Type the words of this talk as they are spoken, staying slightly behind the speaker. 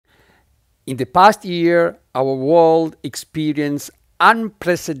In the past year, our world experienced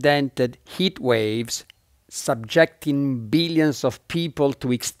unprecedented heat waves, subjecting billions of people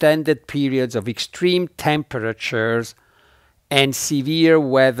to extended periods of extreme temperatures and severe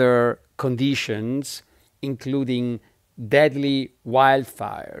weather conditions, including deadly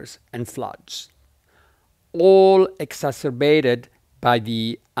wildfires and floods, all exacerbated by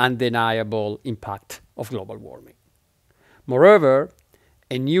the undeniable impact of global warming. Moreover,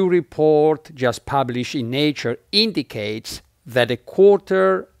 a new report just published in Nature indicates that a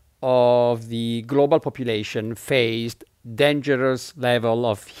quarter of the global population faced dangerous level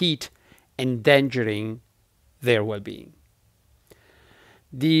of heat endangering their well-being.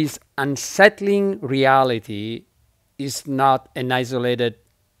 This unsettling reality is not an isolated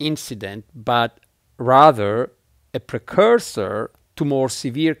incident, but rather a precursor to more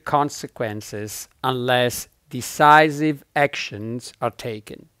severe consequences unless decisive actions are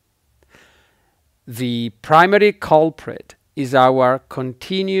taken. The primary culprit is our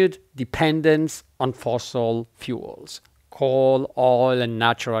continued dependence on fossil fuels, coal, oil, and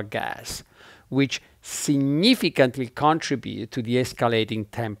natural gas, which significantly contribute to the escalating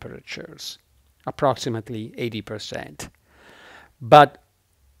temperatures, approximately 80%. But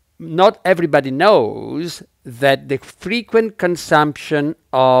not everybody knows that the frequent consumption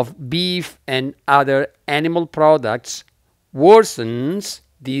of beef and other animal products worsens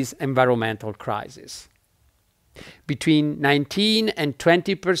this environmental crisis. Between 19 and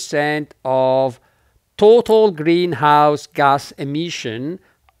 20% of total greenhouse gas emission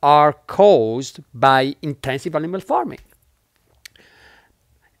are caused by intensive animal farming.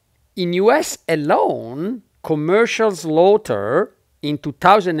 In US alone, commercial slaughter in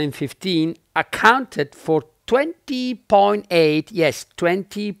 2015 accounted for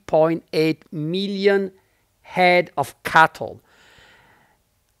 20.8 million head of cattle,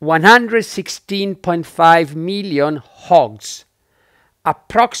 116.5 million hogs,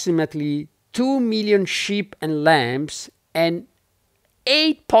 approximately 2 million sheep and lambs, and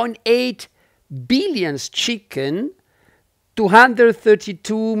 8.8 billion chicken,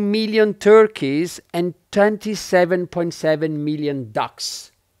 232 million turkeys, and 27.7 million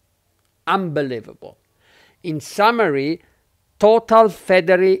ducks. Unbelievable. In summary, total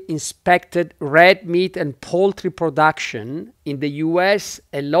federally inspected red meat and poultry production in the US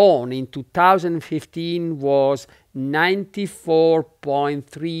alone in 2015 was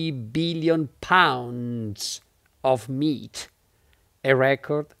 94.3 billion pounds of meat, a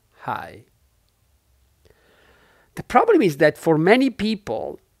record high. The problem is that for many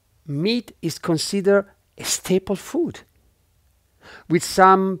people, meat is considered a staple food, with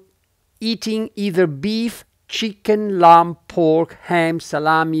some eating either beef, chicken, lamb, pork, ham,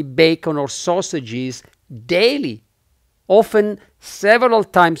 salami, bacon, or sausages daily, often several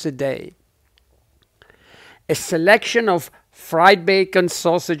times a day. A selection of fried bacon,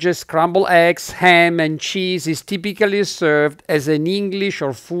 sausages, scrambled eggs, ham, and cheese is typically served as an English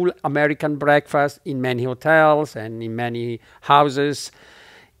or full American breakfast in many hotels and in many houses.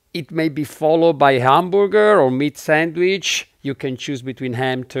 It may be followed by a hamburger or meat sandwich. You can choose between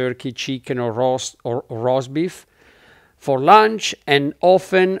ham, turkey, chicken, or roast beef for lunch, and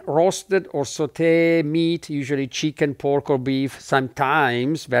often roasted or sauté meat, usually chicken, pork, or beef,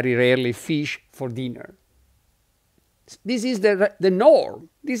 sometimes, very rarely, fish for dinner. This is the norm.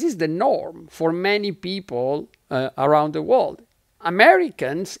 This is the norm for many people around the world.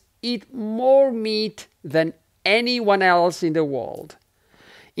 Americans eat more meat than anyone else in the world.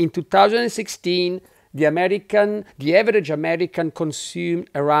 In 2016, the average American consumed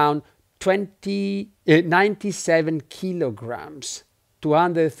around 97 kilograms,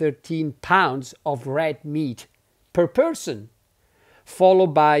 213 pounds of red meat per person,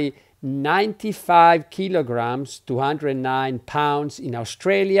 followed by 95 kilograms, 209 pounds in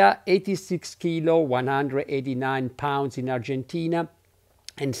Australia, 86 kilo, 189 pounds in Argentina,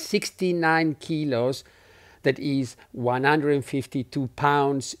 and 69 kilos, that is 152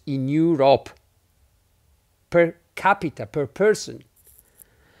 pounds in Europe per capita, per person.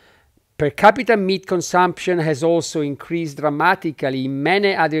 Per capita meat consumption has also increased dramatically in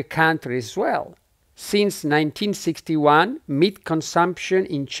many other countries as well. Since 1961, meat consumption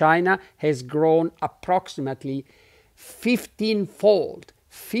in China has grown approximately 15-fold,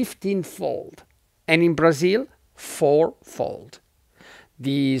 and in Brazil, 4-fold.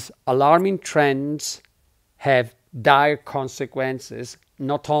 These alarming trends have dire consequences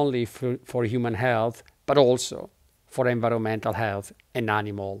not only for human health, but also for environmental health and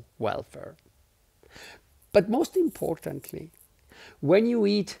animal welfare. But most importantly, when you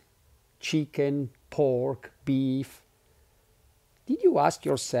eat chicken, pork, beef, did you ask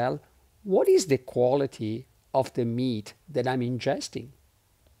yourself what is the quality of the meat that I'm ingesting?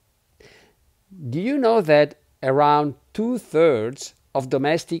 Do you know that around 2/3 of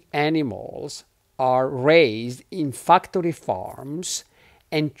domestic animals are raised in factory farms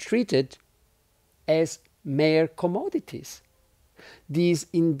and treated as mere commodities? These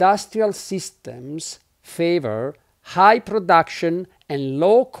industrial systems favor high production and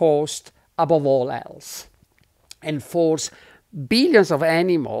low cost above all else, and force billions of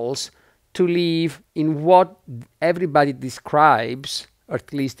animals to live in what everybody describes, or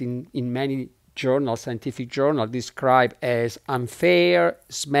at least in many journals, scientific journals, describe as unfair,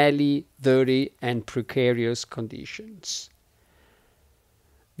 smelly, dirty, and precarious conditions.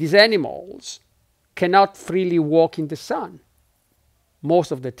 These animals cannot freely walk in the sun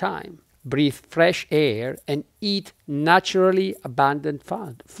most of the time, breathe fresh air, and eat naturally abundant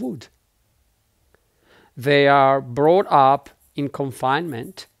food. They are brought up in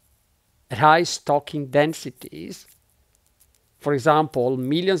confinement at high stocking densities. For example,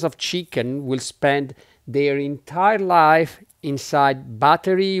 millions of chicken will spend their entire life inside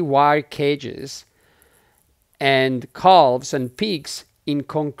battery wire cages, and calves and pigs in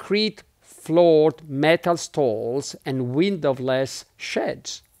concrete floored metal stalls and windowless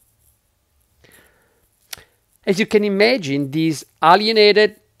sheds. As you can imagine, these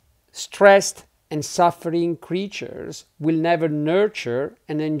alienated, stressed, and suffering creatures will never nurture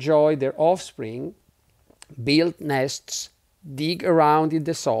and enjoy their offspring, build nests, dig around in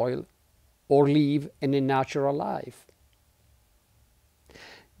the soil, or live in a natural life.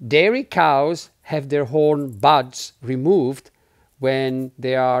 Dairy cows have their horn buds removed when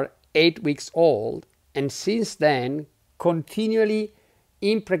they are 8 weeks old, and since then continually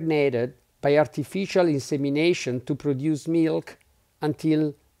impregnated by artificial insemination to produce milk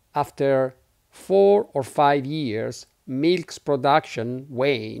until after 4 or 5 years milk's production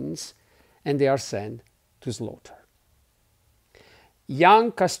wanes and they are sent to slaughter.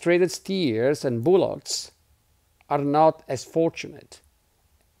 Young castrated steers and bullocks are not as fortunate,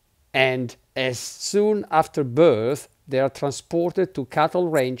 and as soon after birth they are transported to cattle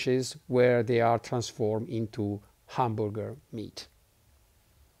ranches where they are transformed into hamburger meat.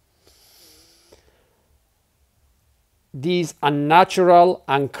 These unnatural,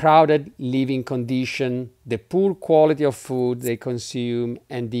 uncrowded living conditions, the poor quality of food they consume,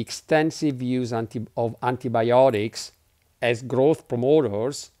 and the extensive use of antibiotics as growth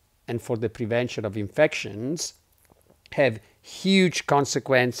promoters and for the prevention of infections have huge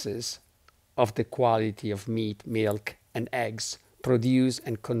consequences of the quality of meat, milk, and eggs produced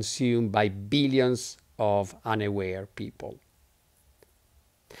and consumed by billions of unaware people.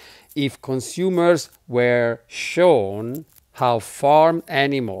 If consumers were shown how farm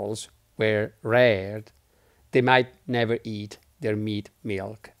animals were reared, they might never eat their meat,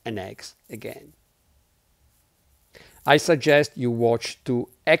 milk, and eggs again. I suggest you watch 2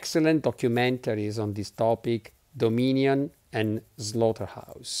 excellent documentaries on this topic, Dominion and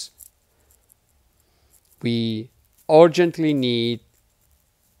Slaughterhouse. We urgently need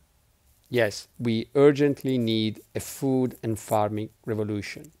a food and farming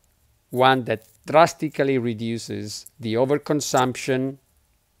revolution, one that drastically reduces the overconsumption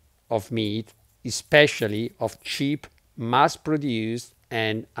of meat, especially of cheap, mass-produced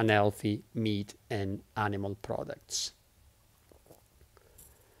and unhealthy meat and animal products.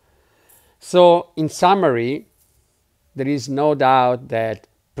 So, in summary, there is no doubt that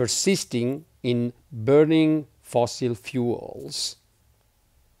persisting in burning fossil fuels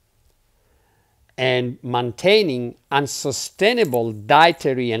and maintaining unsustainable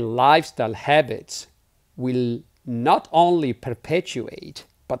dietary and lifestyle habits will not only perpetuate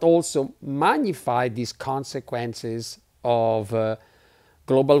but also magnify these consequences of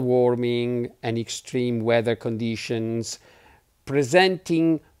global warming and extreme weather conditions,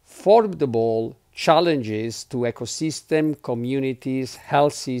 presenting formidable challenges to ecosystem, communities,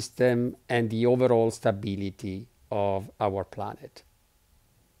 health system, and the overall stability of our planet.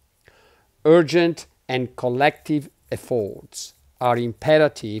 Urgent and collective efforts are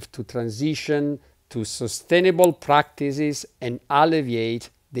imperative to transition to sustainable practices and alleviate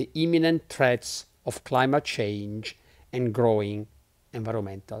the imminent threats of climate change and growing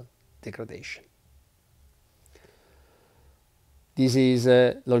environmental degradation. This is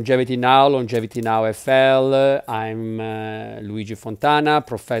Longevity Now FL. I'm Luigi Fontana,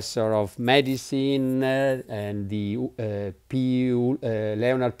 Professor of Medicine and the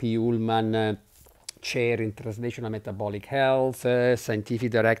Leonard P. Ullman Chair in Translational Metabolic Health,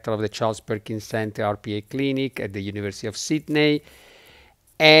 Scientific Director of the Charles Perkins Center RPA Clinic at the University of Sydney,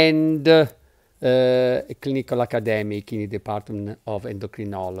 and a clinical academic in the Department of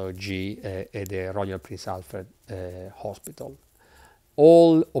Endocrinology at the Royal Prince Alfred Hospital.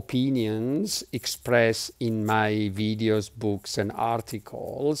 All opinions expressed in my videos, books, and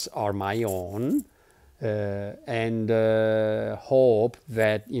articles are my own, and hope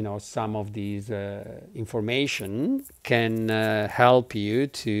that some of these information can help you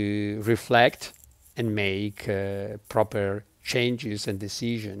to reflect and make proper changes and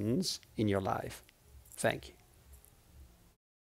decisions in your life. Thank you.